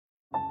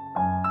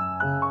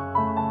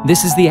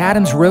This is the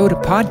Adams Road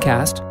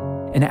podcast,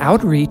 an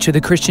outreach of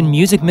the Christian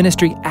music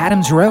ministry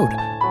Adams Road.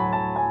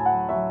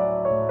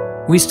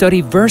 We study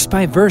verse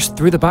by verse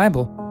through the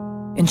Bible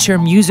and share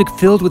music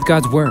filled with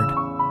God's Word.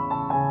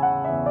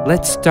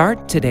 Let's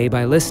start today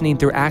by listening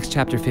through Acts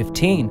chapter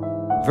 15,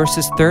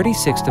 verses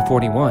 36 to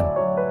 41.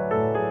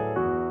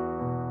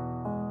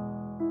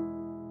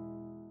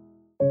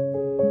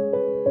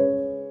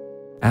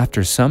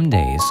 After some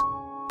days,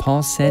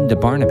 Paul said to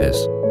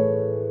Barnabas,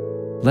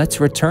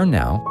 "Let's return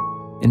now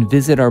and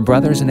visit our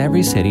brothers in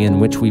every city in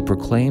which we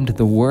proclaimed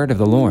the word of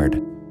the Lord,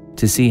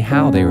 to see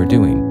how they were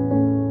doing."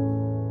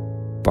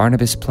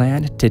 Barnabas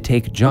planned to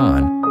take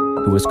John,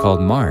 who was called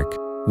Mark,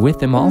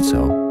 with him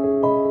also.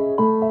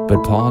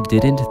 But Paul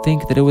didn't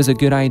think that it was a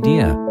good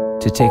idea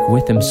to take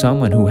with him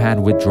someone who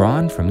had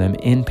withdrawn from them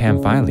in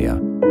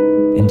Pamphylia,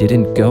 and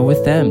didn't go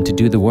with them to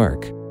do the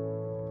work.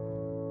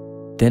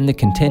 Then the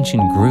contention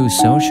grew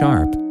so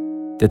sharp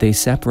that they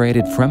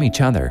separated from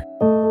each other.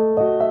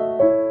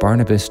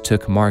 Barnabas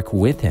took Mark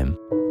with him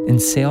and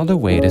sailed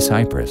away to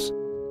Cyprus.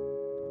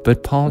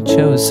 But Paul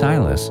chose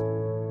Silas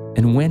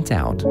and went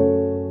out,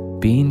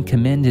 being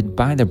commended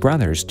by the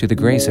brothers to the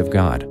grace of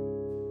God.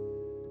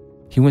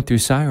 He went through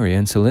Syria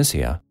and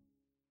Cilicia,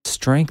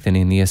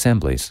 strengthening the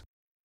assemblies.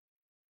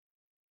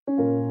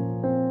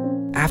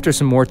 After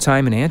some more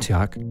time in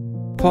Antioch,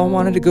 Paul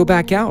wanted to go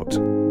back out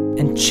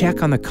and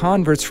check on the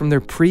converts from their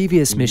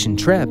previous mission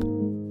trip.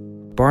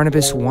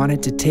 Barnabas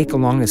wanted to take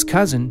along his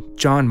cousin,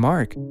 John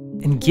Mark,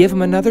 and give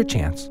him another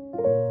chance.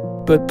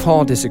 But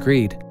Paul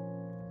disagreed.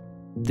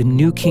 The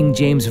New King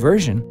James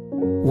Version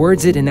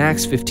words it in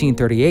Acts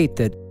 15:38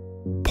 that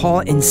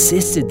Paul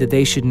insisted that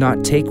they should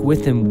not take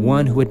with them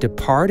one who had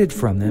departed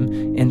from them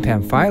in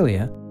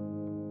Pamphylia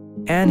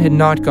and had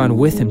not gone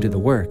with him to the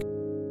work.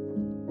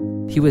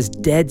 He was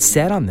dead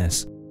set on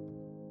this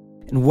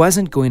and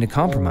wasn't going to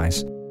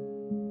compromise.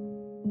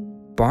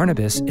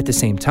 Barnabas, at the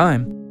same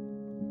time,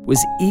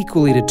 was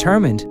equally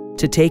determined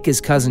to take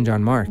his cousin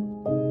John Mark.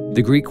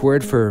 The Greek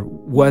word for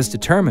was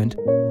determined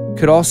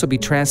could also be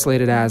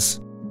translated as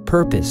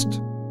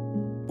purposed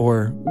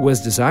or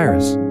was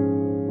desirous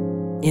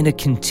in a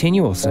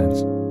continual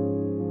sense,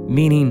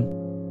 meaning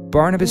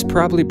Barnabas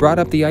probably brought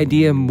up the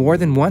idea more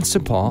than once to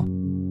Paul,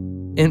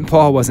 and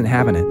Paul wasn't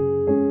having it.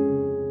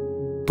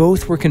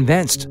 Both were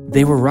convinced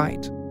they were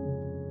right,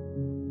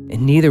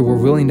 and neither were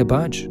willing to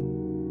budge.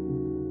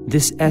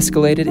 This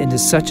escalated into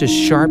such a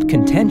sharp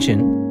contention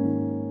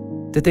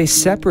that they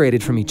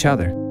separated from each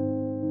other.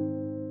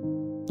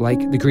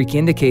 Like the Greek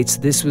indicates,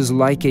 this was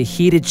like a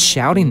heated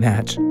shouting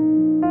match,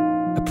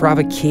 a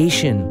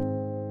provocation,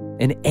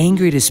 an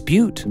angry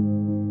dispute.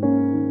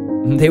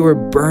 They were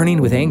burning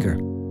with anger,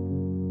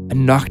 a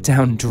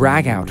knockdown,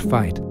 drag-out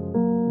fight.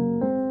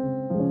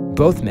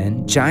 Both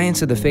men,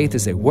 giants of the faith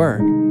as they were,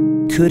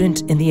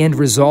 couldn't in the end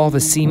resolve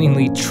a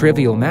seemingly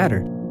trivial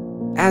matter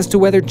as to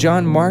whether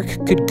John Mark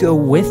could go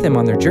with them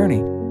on their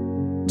journey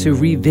to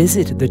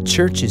revisit the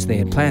churches they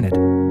had planted.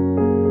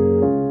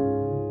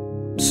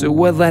 So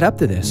what led up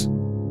to this?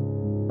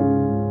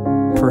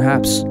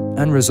 Perhaps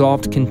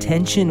unresolved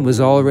contention was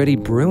already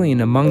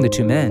brewing among the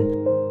two men.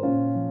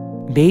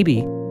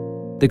 Maybe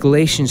the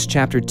Galatians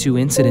chapter 2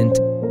 incident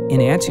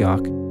in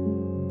Antioch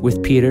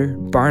with Peter,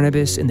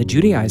 Barnabas, and the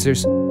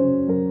Judaizers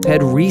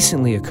had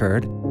recently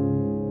occurred,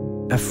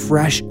 a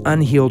fresh,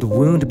 unhealed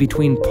wound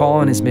between Paul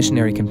and his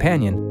missionary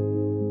companion.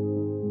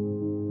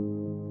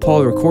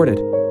 Paul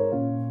recorded,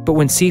 "But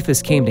when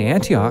Cephas came to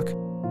Antioch,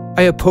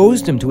 I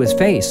opposed him to his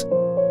face,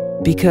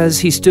 because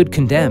he stood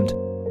condemned.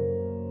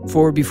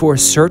 For before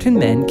certain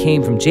men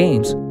came from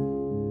James,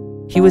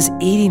 he was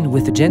eating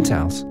with the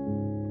Gentiles.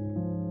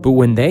 But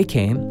when they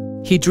came,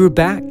 he drew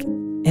back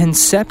and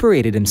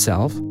separated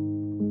himself,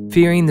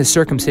 fearing the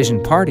circumcision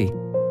party.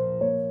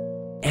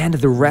 And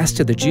the rest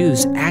of the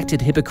Jews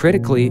acted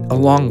hypocritically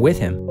along with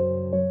him,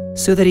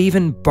 so that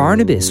even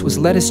Barnabas was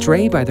led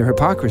astray by their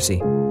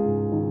hypocrisy."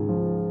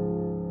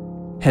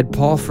 Had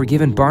Paul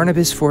forgiven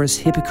Barnabas for his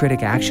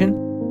hypocritic action?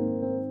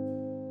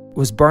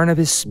 Was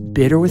Barnabas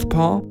bitter with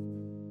Paul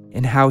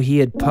and how he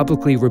had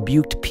publicly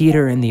rebuked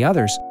Peter and the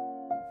others?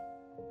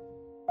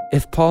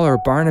 If Paul or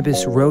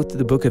Barnabas wrote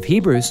the book of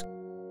Hebrews,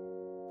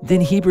 then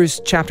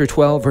Hebrews chapter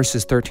 12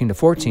 verses 13 to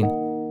 14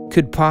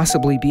 could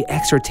possibly be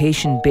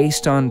exhortation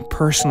based on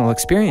personal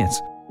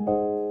experience.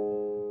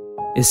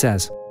 It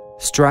says,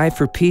 "Strive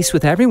for peace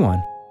with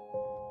everyone,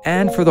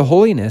 and for the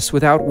holiness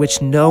without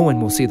which no one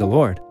will see the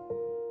Lord.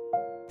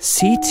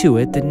 See to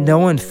it that no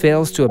one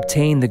fails to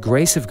obtain the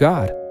grace of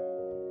God,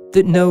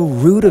 that no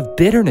root of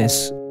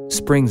bitterness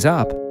springs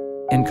up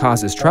and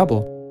causes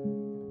trouble,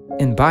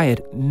 and by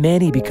it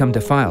many become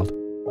defiled."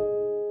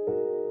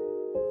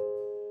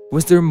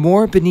 Was there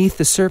more beneath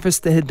the surface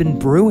that had been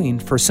brewing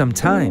for some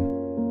time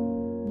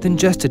than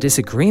just a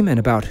disagreement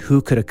about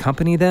who could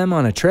accompany them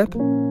on a trip?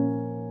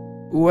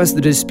 Was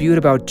the dispute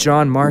about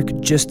John Mark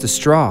just the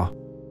straw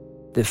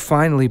that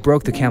finally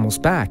broke the camel's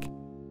back?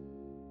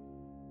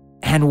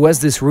 And was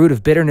this root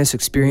of bitterness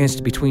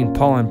experienced between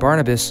Paul and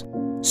Barnabas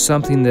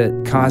something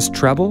that caused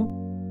trouble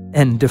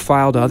and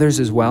defiled others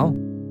as well?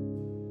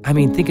 I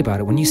mean, think about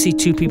it. When you see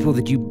two people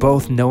that you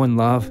both know and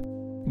love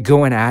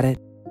going at it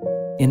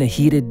in a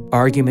heated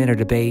argument or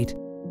debate,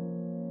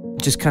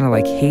 just kind of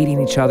like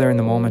hating each other in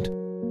the moment,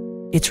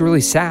 it's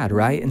really sad,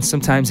 right? And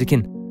sometimes it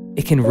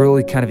can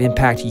really kind of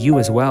impact you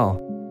as well.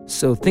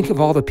 So think of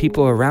all the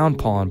people around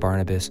Paul and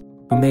Barnabas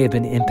who may have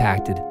been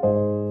impacted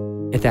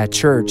at that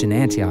church in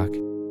Antioch,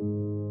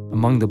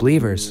 among the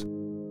believers.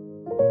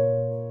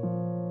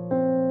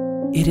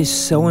 It is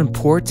so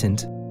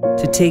important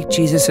to take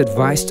Jesus'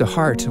 advice to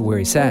heart, where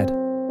he said,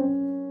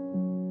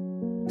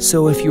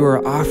 "So if you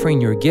are offering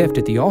your gift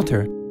at the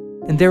altar,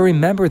 and there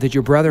remember that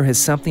your brother has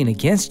something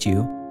against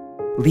you,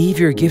 leave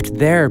your gift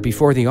there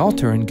before the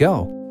altar and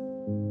go.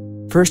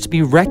 First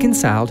be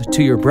reconciled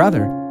to your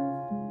brother,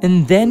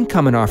 and then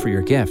come and offer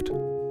your gift."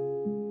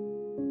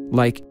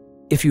 Like,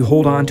 if you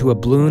hold on to a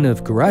balloon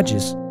of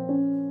grudges,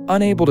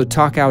 unable to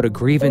talk out a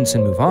grievance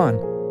and move on,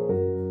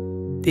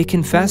 it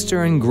can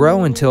fester and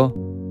grow until,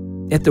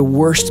 at the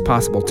worst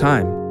possible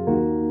time,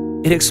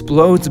 it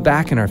explodes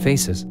back in our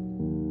faces.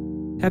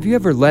 Have you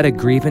ever let a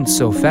grievance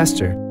so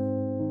fester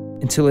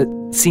until at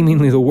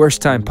seemingly the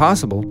worst time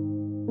possible,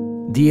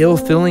 the ill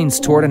feelings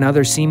toward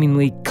another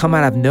seemingly come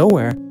out of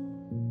nowhere,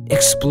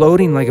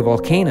 exploding like a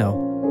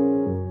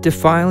volcano,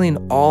 defiling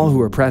all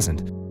who are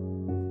present?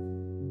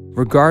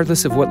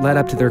 Regardless of what led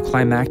up to their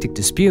climactic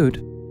dispute,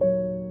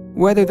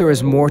 whether there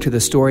was more to the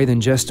story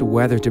than just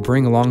whether to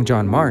bring along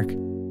John Mark,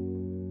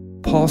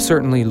 Paul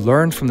certainly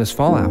learned from this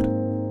fallout.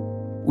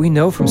 We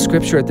know from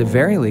Scripture at the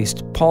very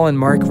least, Paul and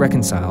Mark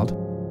reconciled,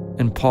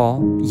 and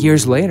Paul,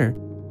 years later,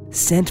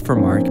 sent for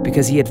Mark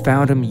because he had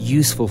found him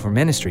useful for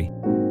ministry.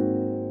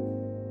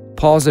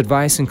 Paul's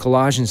advice in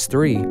Colossians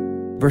 3,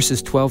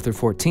 verses 12 through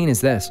 14 is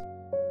this: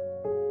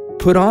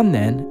 "Put on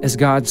then, as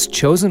God's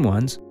chosen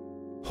ones,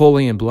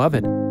 holy and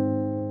beloved,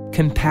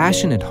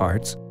 compassionate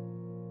hearts,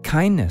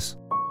 kindness,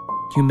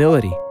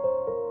 humility,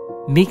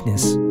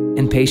 meekness,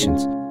 and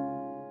patience,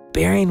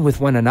 bearing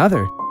with one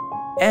another,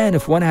 and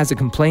if one has a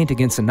complaint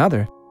against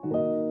another,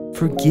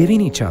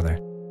 forgiving each other.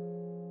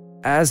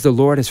 As the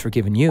Lord has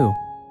forgiven you,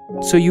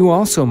 so you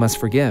also must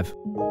forgive.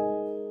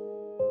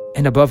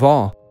 And above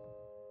all,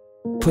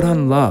 put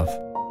on love,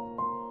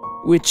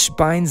 which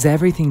binds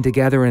everything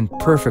together in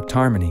perfect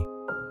harmony."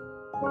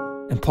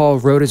 And Paul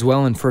wrote as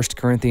well in 1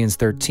 Corinthians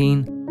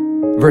 13,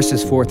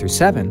 verses 4 through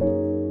 7,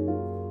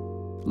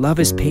 "Love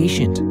is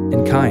patient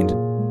and kind.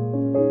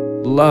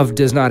 Love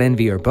does not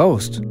envy or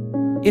boast.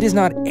 It is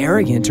not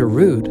arrogant or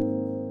rude.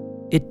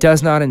 It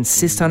does not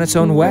insist on its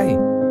own way.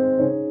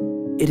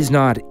 It is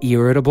not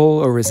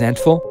irritable or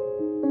resentful.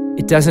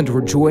 It doesn't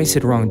rejoice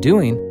at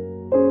wrongdoing,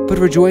 but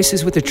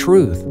rejoices with the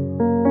truth.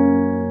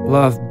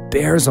 Love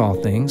bears all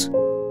things,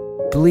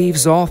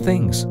 believes all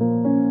things,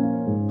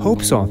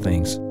 hopes all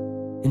things,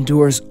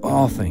 endures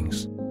all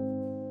things."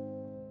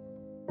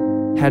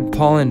 Had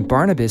Paul and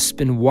Barnabas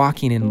been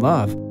walking in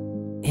love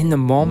in the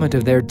moment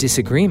of their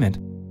disagreement,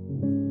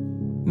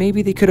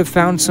 maybe they could have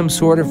found some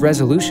sort of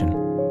resolution.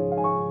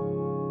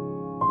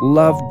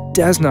 Love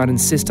does not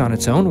insist on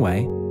its own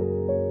way.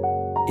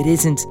 It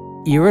isn't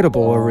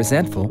irritable or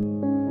resentful.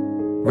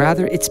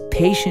 Rather, it's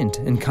patient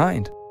and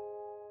kind.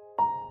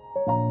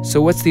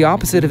 So what's the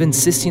opposite of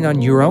insisting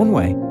on your own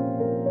way?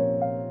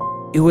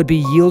 It would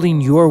be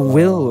yielding your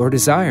will or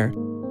desire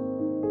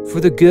for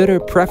the good or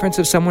preference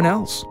of someone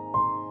else.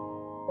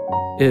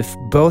 If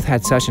both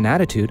had such an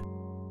attitude,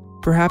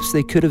 perhaps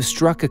they could have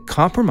struck a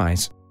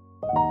compromise.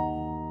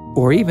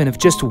 Or even if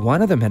just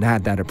one of them had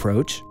had that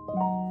approach,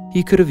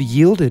 he could have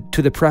yielded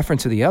to the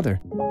preference of the other.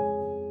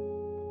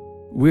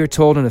 We are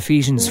told in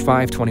Ephesians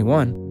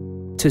 5:21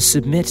 to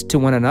submit to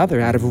one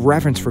another out of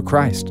reverence for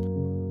Christ.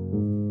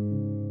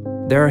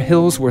 There are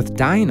hills worth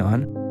dying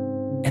on,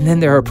 and then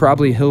there are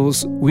probably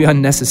hills we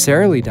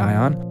unnecessarily die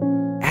on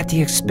at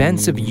the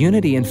expense of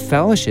unity and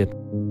fellowship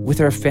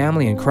with our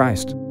family in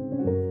Christ.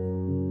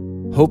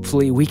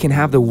 Hopefully, we can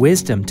have the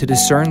wisdom to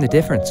discern the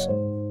difference.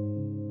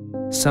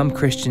 Some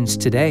Christians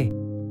today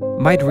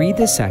might read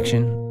this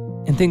section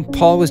and think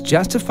Paul was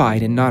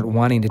justified in not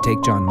wanting to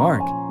take John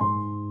Mark.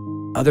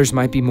 Others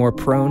might be more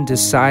prone to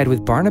side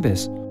with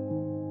Barnabas.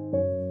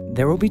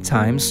 There will be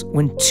times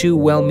when two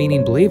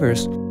well-meaning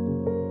believers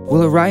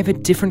will arrive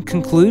at different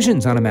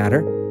conclusions on a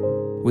matter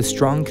with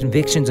strong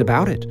convictions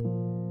about it.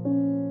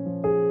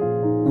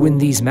 When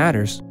these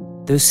matters,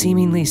 though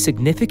seemingly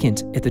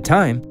significant at the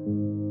time,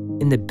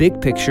 in the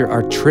big picture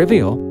are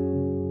trivial,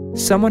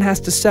 someone has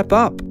to step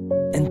up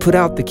and put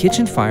out the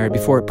kitchen fire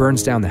before it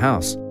burns down the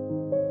house.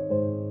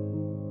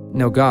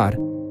 Now God,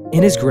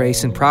 in His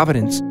grace and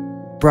providence,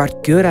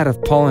 brought good out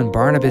of Paul and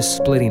Barnabas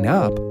splitting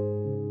up.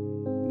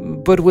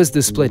 But was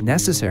the split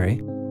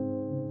necessary?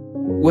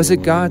 Was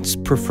it God's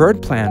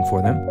preferred plan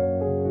for them?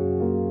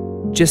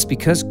 Just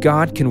because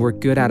God can work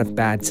good out of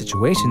bad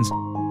situations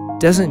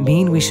doesn't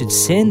mean we should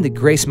sin that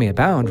grace may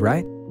abound,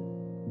 right?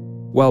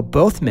 While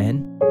both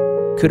men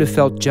could have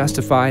felt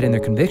justified in their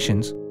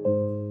convictions,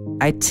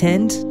 I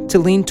tend to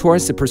lean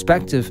towards the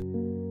perspective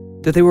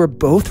that they were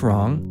both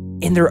wrong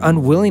in their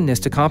unwillingness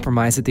to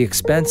compromise at the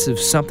expense of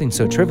something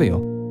so trivial.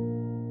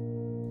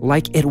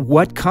 Like, at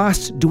what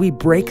cost do we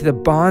break the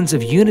bonds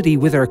of unity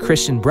with our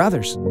Christian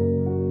brothers?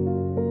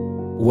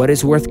 What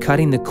is worth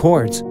cutting the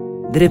cords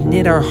that have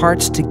knit our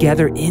hearts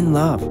together in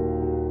love?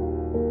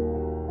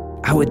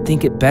 I would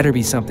think it better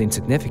be something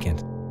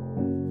significant.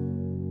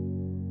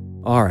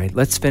 All right,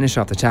 let's finish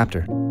off the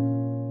chapter.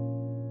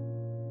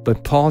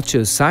 But Paul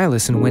chose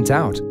Silas and went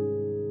out,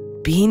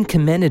 being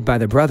commended by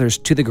the brothers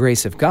to the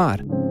grace of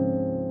God.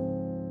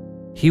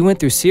 He went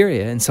through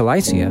Syria and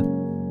Cilicia,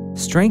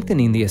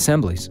 strengthening the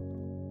assemblies.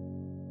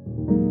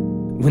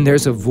 When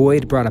there's a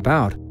void brought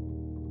about,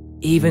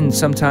 even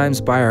sometimes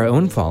by our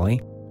own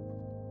folly,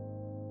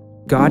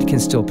 God can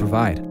still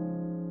provide.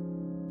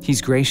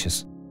 He's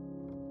gracious.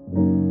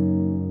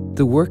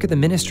 The work of the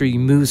ministry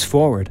moves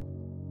forward,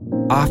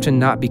 often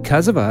not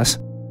because of us,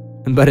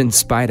 but in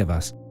spite of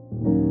us.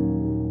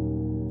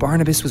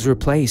 Barnabas was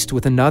replaced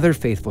with another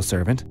faithful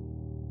servant,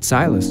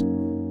 Silas.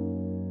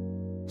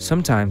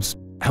 Sometimes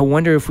I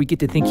wonder if we get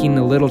to thinking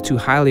a little too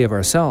highly of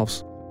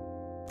ourselves,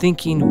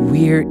 thinking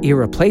we're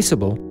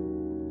irreplaceable,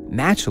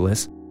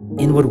 matchless,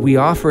 in what we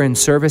offer in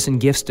service and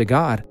gifts to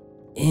God,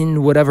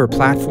 in whatever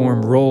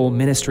platform, role,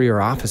 ministry,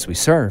 or office we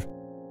serve.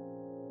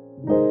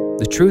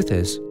 The truth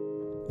is,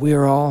 we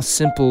are all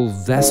simple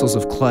vessels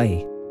of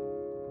clay,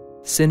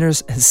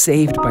 sinners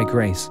saved by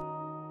grace.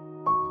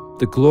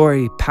 The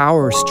glory,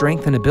 power,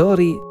 strength, and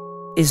ability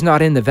is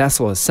not in the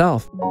vessel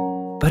itself,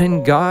 but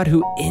in God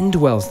who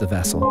indwells the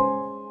vessel.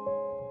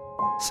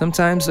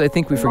 Sometimes I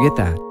think we forget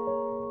that.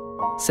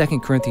 2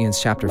 Corinthians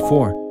chapter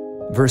 4,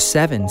 verse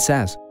 7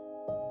 says,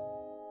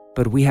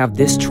 "But we have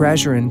this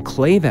treasure in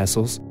clay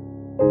vessels,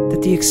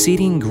 that the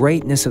exceeding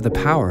greatness of the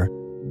power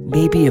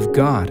may be of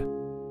God,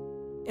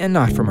 and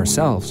not from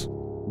ourselves."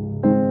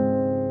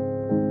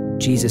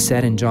 Jesus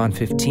said in John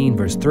 15,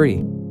 verse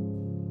 3,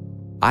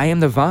 "I am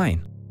the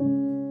vine,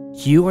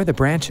 you are the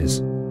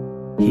branches.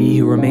 He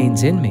who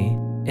remains in me,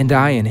 and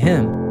I in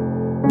him,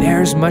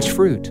 bears much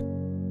fruit.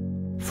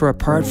 For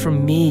apart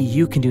from me,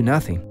 you can do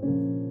nothing."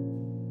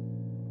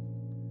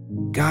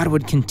 God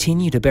would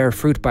continue to bear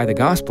fruit by the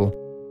gospel,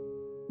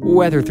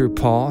 whether through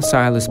Paul,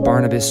 Silas,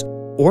 Barnabas,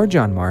 or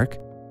John Mark.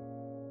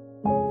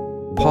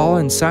 Paul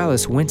and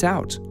Silas went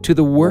out to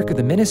the work of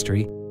the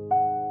ministry,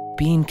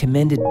 being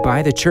commended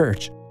by the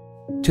church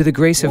to the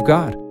grace of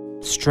God,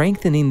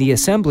 strengthening the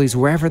assemblies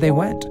wherever they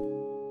went.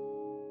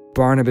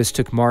 Barnabas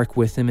took Mark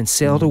with him and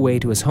sailed away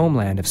to his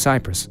homeland of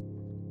Cyprus.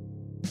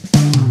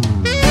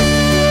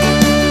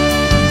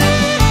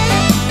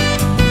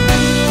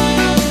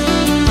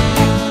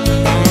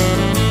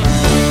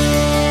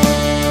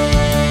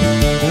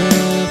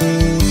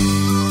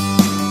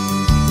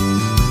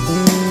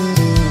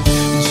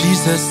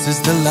 Jesus is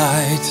the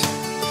light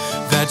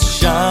that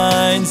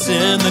shines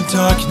in the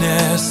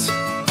darkness,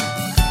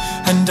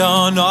 and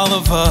on all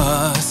of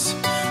us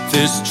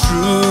this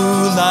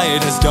true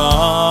light has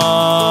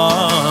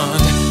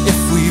dawned.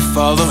 If we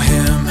follow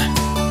him,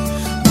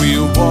 we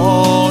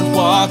won't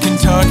walk in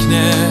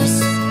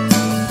darkness.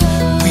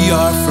 We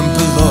are from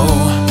below,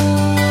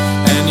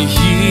 and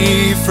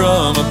he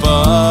from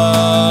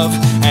above.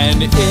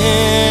 And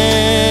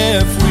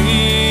if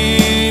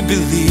we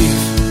believe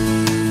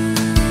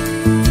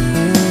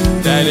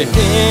that it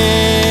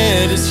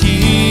is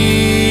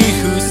he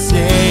who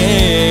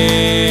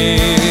saves,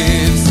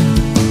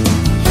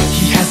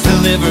 he has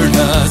delivered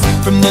us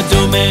from the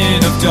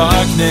domain of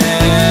darkness,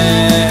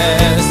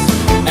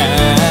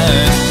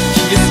 and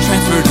he has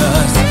transferred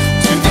us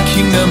to the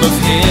kingdom of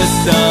his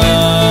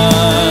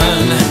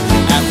Son.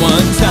 At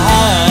one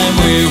time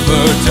we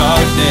were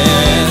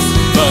darkness,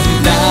 but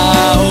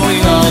now we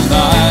are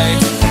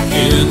light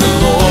in the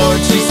Lord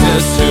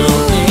Jesus, who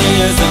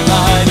is the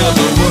light of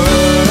the world.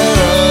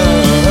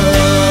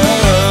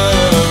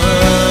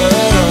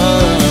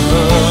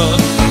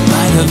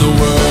 Of the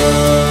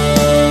world.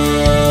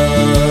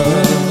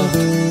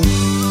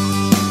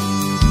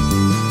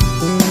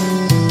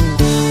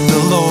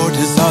 The Lord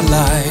is our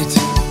light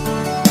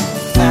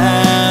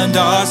and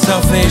our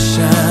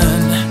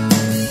salvation,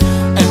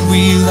 and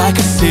we, like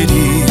a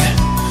city,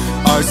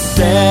 are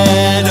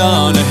set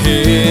on a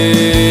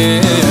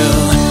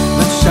hill.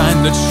 Let's shine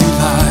the true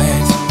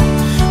light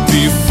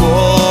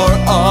before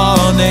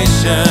all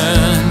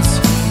nations,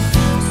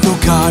 so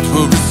God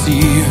will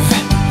receive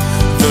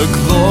the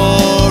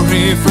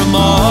glory from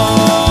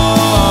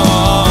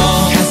all.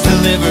 He has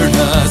delivered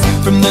us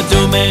from the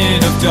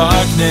domain of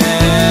darkness,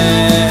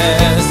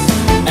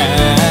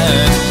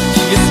 and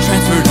he has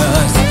transferred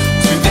us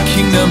to the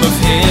kingdom of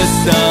his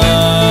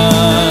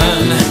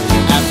Son.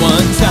 At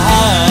one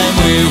time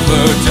we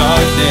were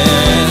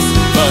darkness,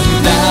 but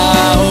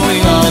now we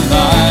are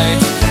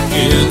light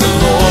in the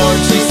Lord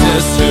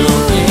Jesus, who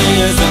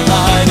is the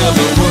light of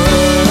the world.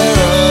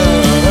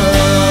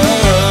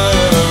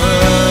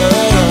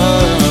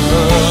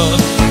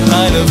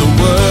 Of the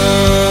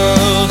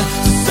world,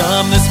 to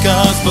some this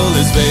gospel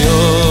is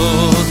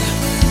veiled.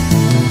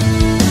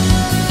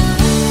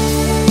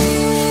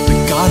 The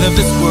God of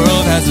this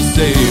world has a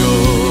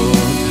sail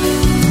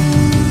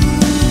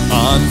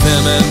on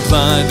them and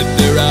blinded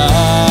their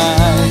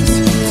eyes,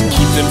 to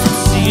keep them from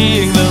seeing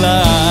seeing the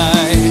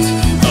light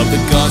of the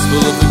gospel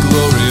of the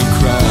glory of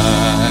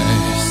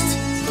Christ.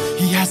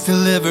 He has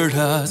delivered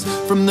us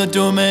from the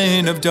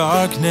domain of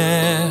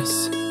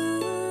darkness,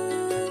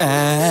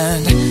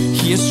 and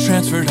He has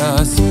transferred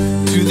us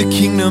to the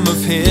kingdom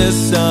of His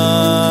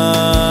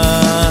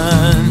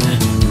Son.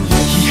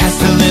 He has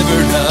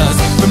delivered us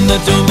from the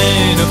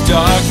domain of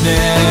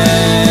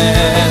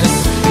darkness,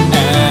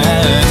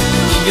 and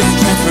He has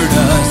transferred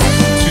us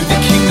to the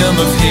kingdom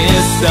of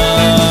His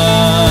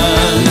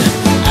Son.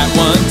 At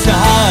one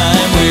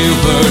time we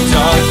were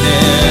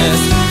darkness,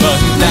 but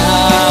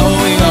now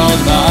we are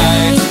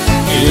light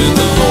in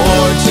the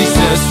Lord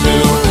Jesus, who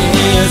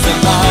is the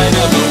light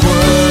of the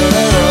world.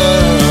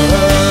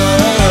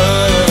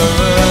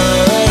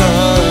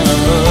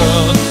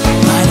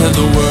 Light of the world. Light of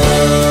the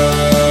world.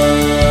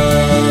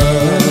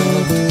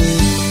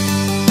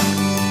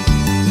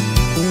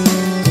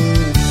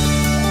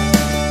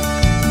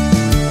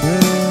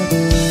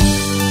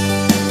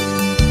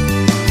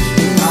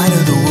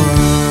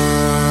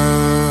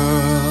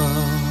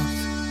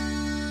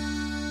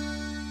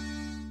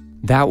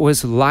 That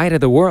was Light of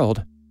the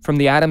World from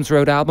the Adams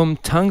Road album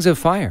Tongues of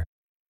Fire.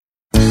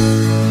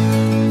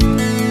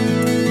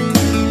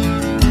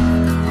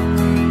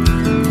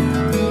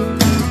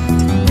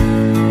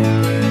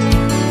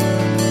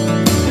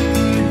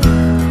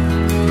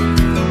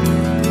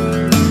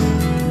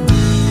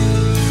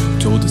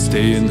 Told to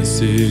stay in the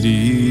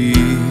city,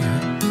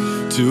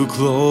 to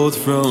clothe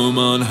from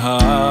on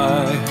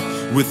high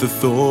with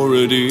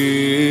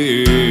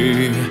authority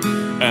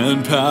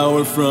and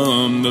power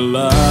from the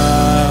light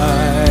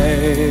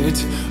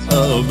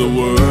of the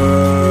world.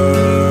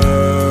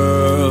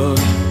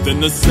 Then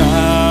the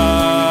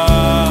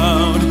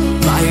sound,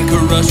 like a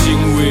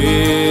rushing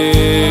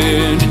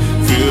wind,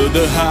 filled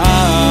the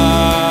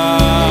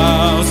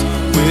house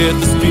with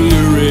the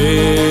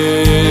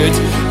Spirit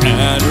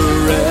and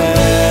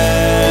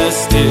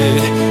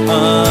rested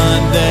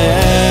on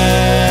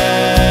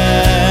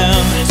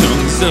them.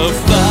 Tongues of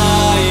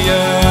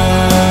fire,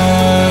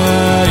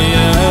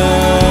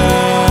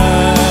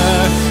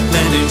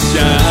 let it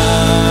shine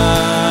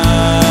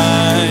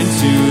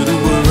to the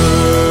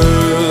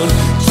world.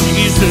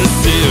 Jesus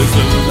is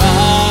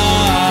alive,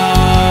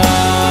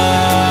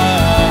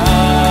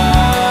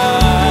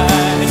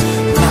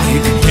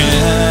 like a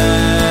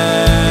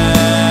candle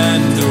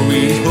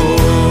we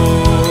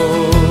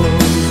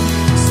hold,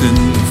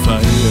 send the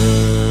fire.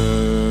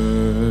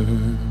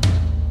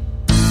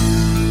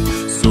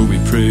 So we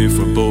pray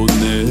for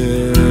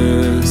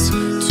boldness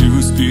to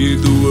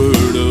speak the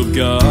word of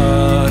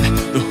God.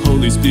 The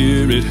Holy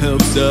Spirit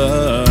helps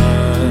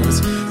us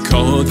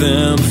call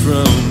them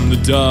from the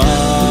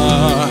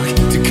dark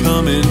to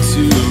come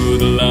into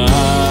the light.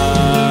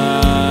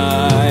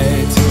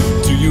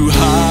 Do you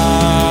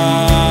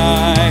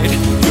hide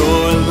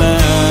your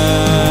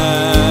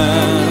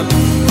lamp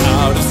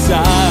out of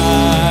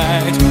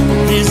sight,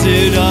 or is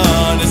it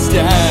on a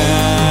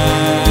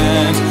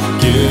stand,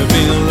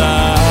 giving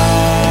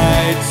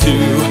light to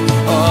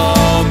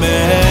all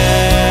men?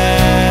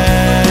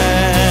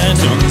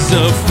 Tongues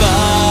of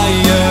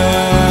fire,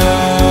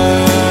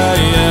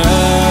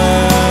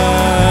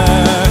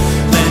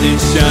 let it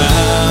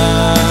shine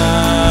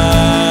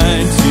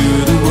to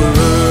the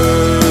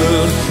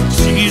world.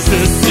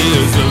 Jesus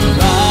is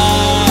alive,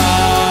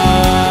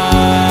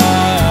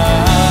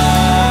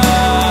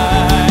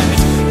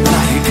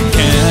 like a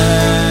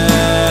candle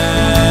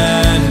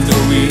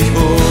we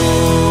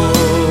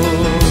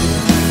hold,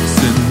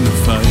 send the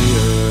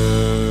fire.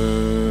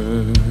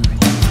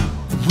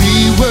 We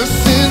were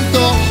sent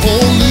the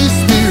Holy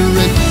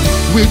Spirit,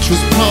 which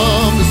was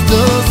promised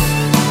us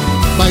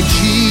by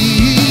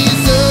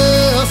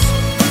Jesus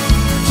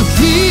to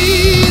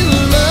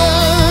fill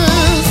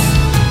us,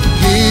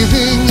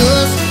 giving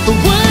us the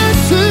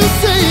words to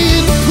say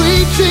and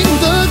preaching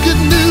the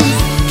good news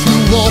to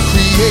all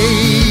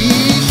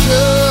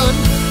creation,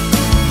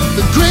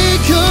 the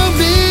Great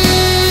Commission.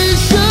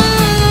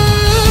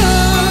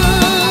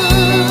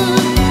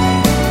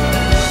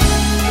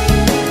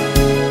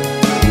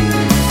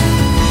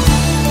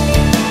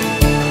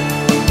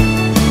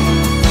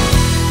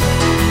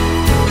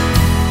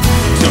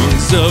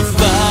 Tongues of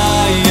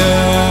fire,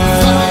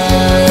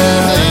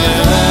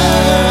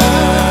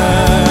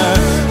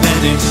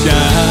 let it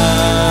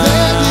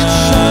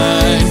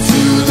shine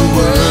to the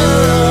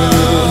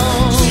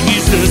world.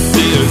 Jesus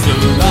is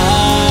alive,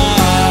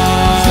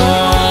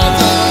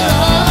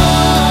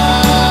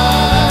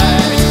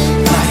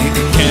 like a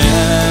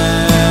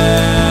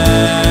candle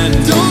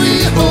we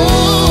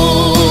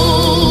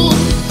hold.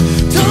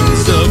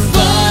 Tongues of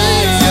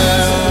fire,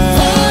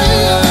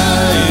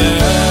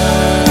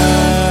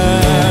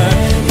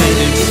 let it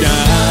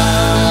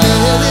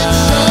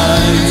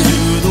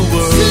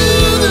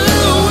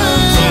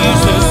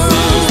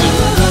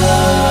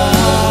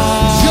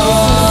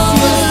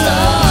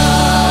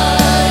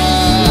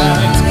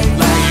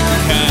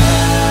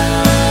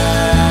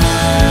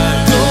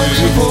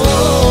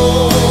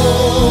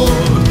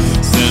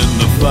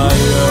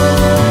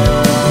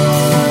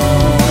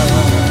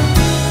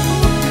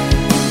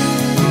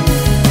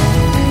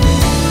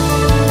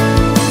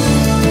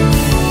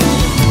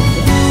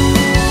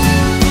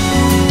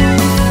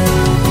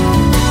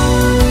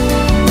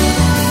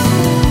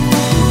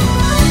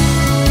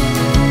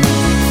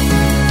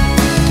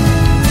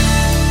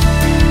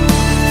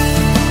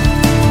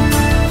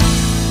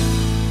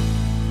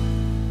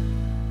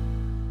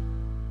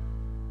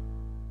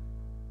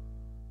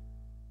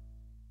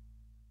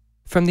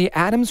from the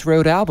Adams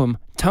Road album,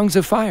 Tongues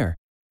of Fire.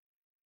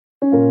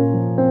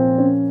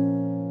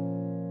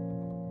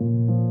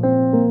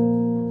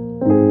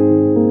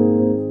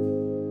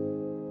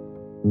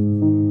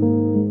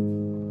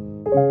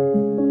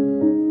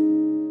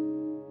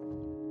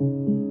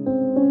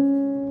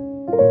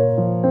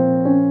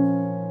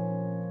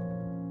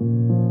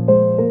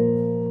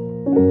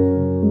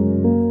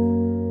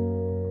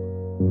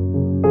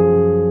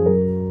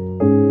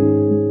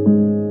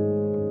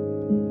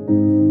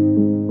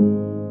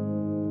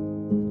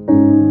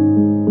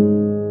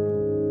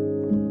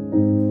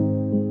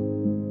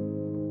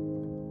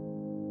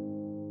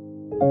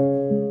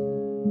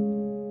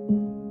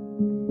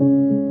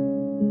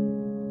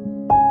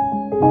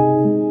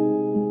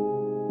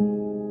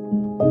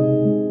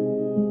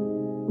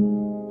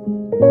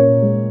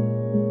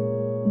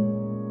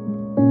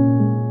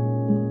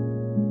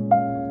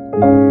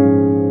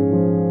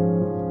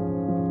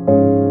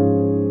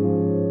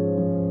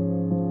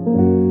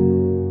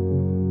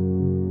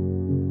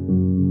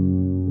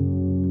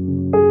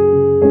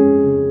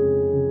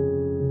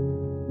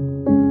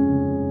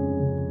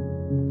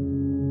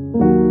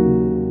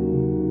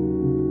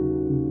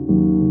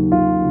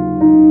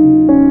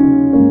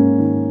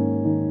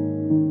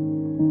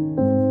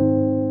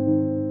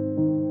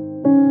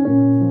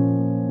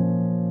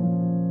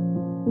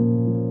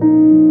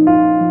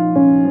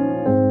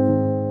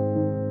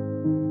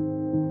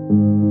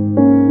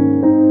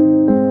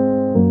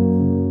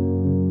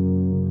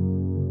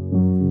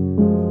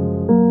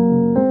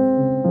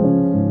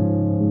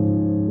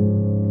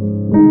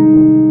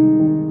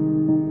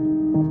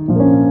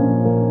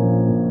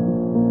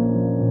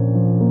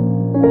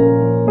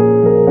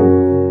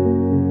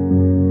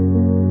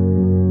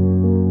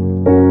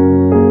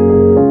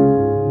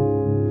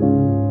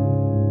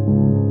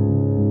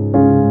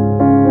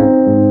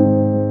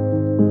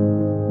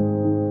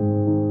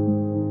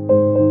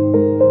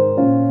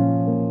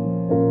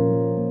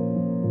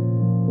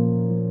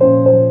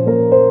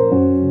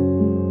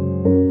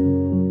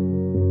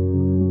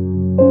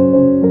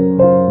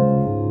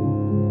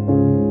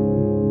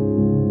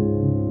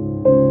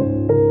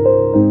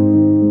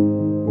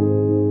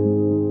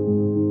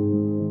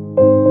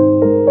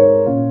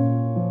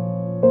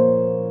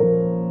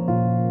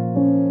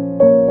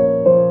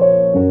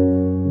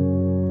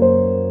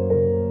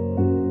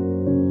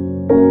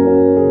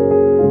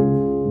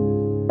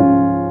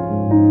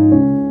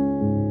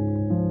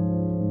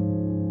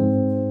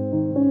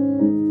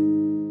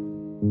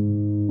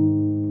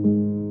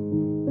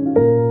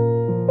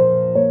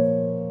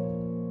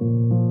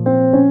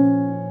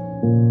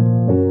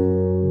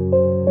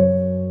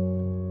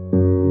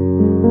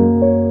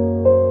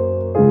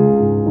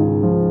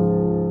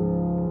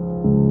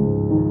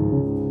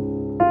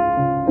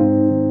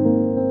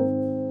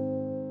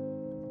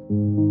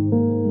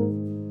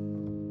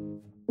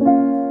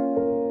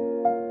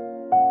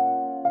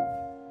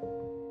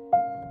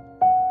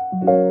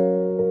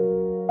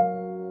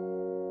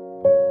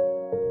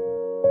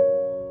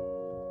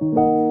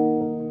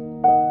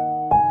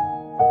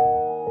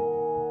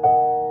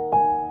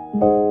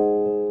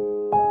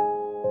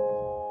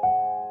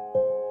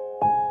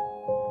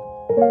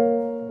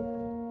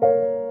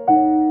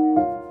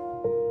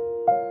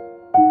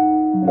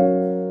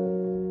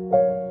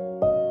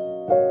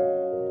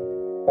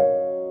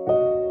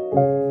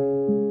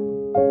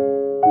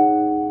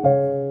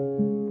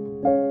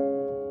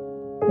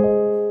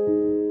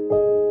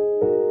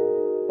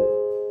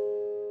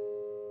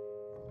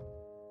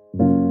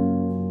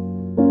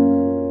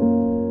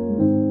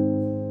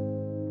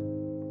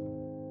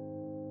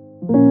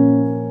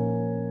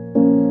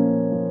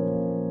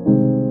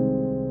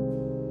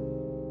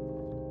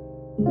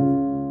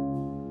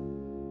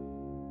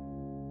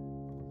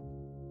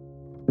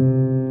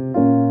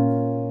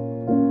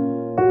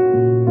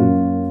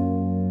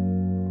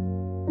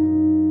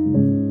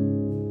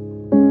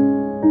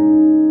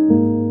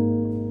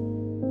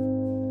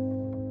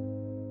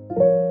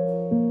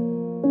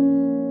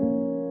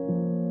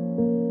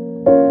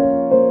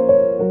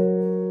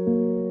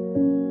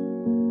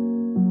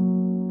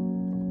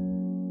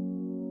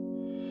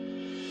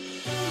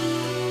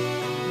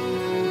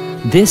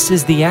 This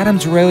is the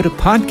Adams Road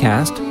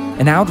podcast,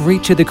 an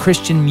outreach of the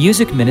Christian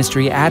music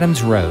ministry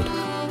Adams Road.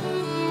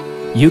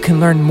 You can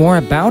learn more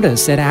about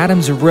us at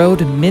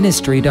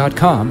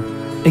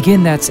adamsroadministry.com.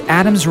 Again, that's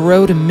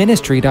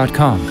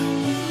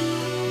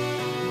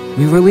adamsroadministry.com.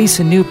 We release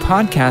a new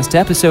podcast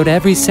episode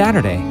every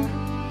Saturday.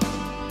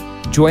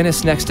 Join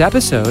us next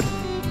episode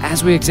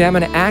as we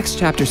examine Acts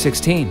chapter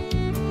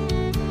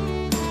 16.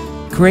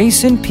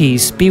 Grace and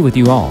peace be with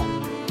you all.